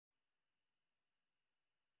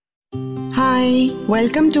Hi,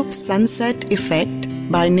 welcome to Sunset Effect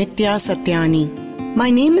by Nitya Satyani.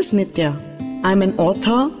 My name is Nitya. I'm an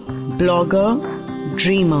author, blogger,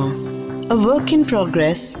 dreamer, a work in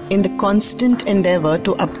progress in the constant endeavor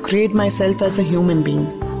to upgrade myself as a human being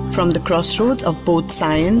from the crossroads of both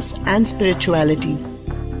science and spirituality.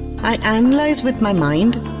 I analyze with my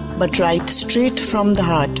mind but write straight from the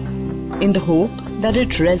heart in the hope that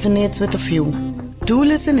it resonates with a few. Do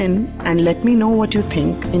listen in and let me know what you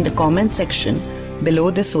think in the comment section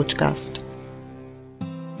below this Sochcast.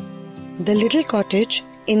 The Little Cottage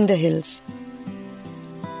in the Hills.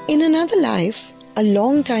 In another life, a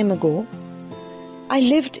long time ago, I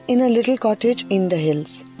lived in a little cottage in the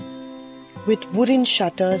hills with wooden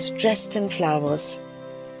shutters dressed in flowers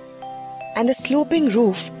and a sloping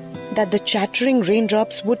roof that the chattering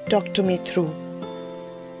raindrops would talk to me through.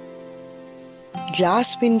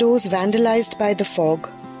 Glass windows vandalized by the fog,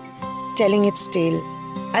 telling its tale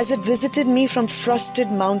as it visited me from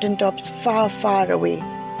frosted mountaintops far, far away.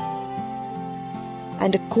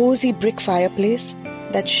 And a cozy brick fireplace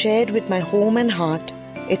that shared with my home and heart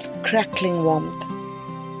its crackling warmth.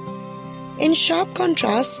 In sharp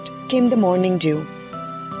contrast came the morning dew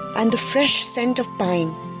and the fresh scent of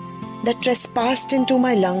pine that trespassed into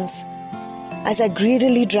my lungs as I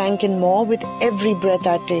greedily drank in more with every breath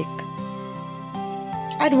I take.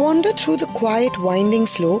 I'd wander through the quiet winding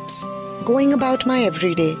slopes, going about my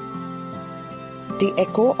everyday. The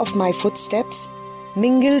echo of my footsteps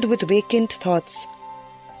mingled with vacant thoughts,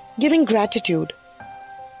 giving gratitude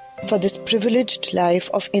for this privileged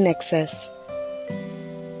life of inexcess.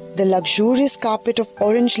 The luxurious carpet of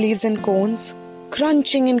orange leaves and cones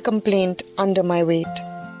crunching in complaint under my weight.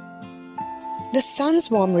 The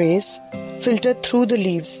sun's warm rays filtered through the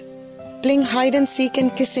leaves, playing hide and seek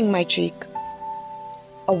and kissing my cheek.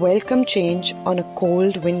 A welcome change on a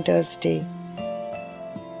cold winter's day.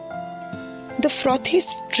 The frothy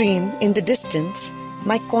stream in the distance,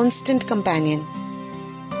 my constant companion,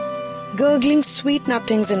 gurgling sweet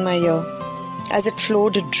nothings in my ear as it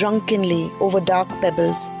flowed drunkenly over dark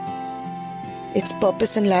pebbles. Its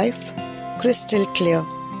purpose in life, crystal clear.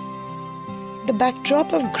 The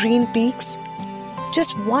backdrop of green peaks,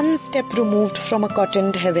 just one step removed from a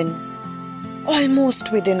cottoned heaven,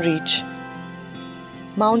 almost within reach.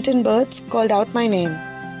 Mountain birds called out my name.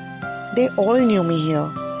 They all knew me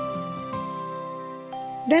here.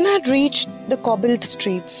 Then I'd reached the cobbled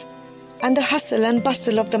streets and the hustle and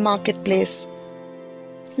bustle of the marketplace,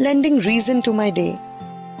 lending reason to my day,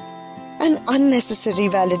 an unnecessary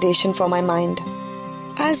validation for my mind,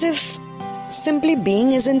 as if simply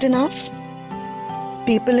being isn't enough.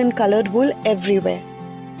 People in colored wool everywhere.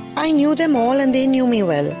 I knew them all and they knew me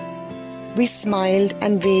well. We smiled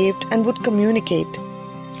and waved and would communicate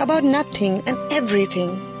about nothing and everything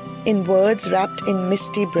in words wrapped in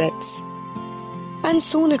misty breaths. And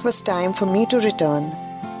soon it was time for me to return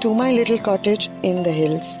to my little cottage in the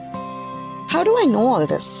hills. How do I know all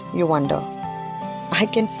this, you wonder? I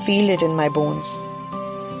can feel it in my bones.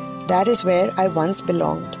 That is where I once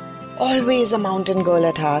belonged, always a mountain girl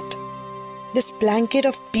at heart. This blanket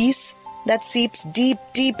of peace that seeps deep,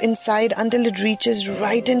 deep inside until it reaches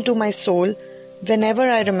right into my soul whenever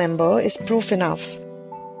I remember is proof enough.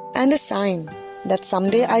 And a sign that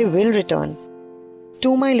someday I will return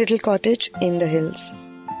to my little cottage in the hills.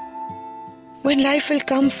 When life will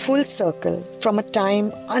come full circle from a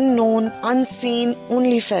time unknown, unseen,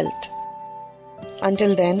 only felt.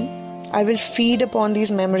 Until then, I will feed upon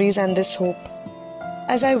these memories and this hope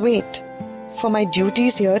as I wait for my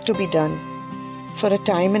duties here to be done, for a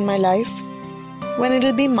time in my life when it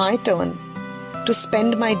will be my turn to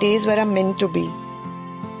spend my days where I'm meant to be,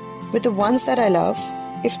 with the ones that I love,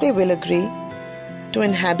 if they will agree, to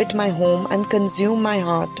inhabit my home and consume my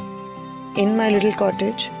heart in my little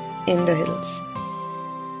cottage in the hills.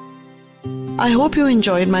 I hope you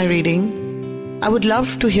enjoyed my reading. I would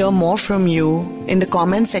love to hear more from you in the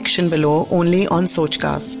comment section below only on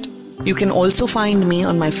Sochcast. You can also find me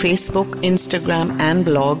on my Facebook, Instagram and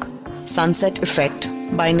blog, Sunset Effect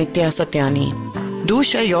by Nitya Satyani. Do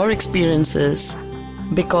share your experiences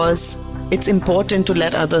because it's important to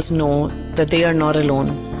let others know that they are not alone.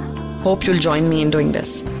 Hope you'll join me in doing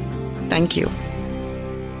this. Thank you.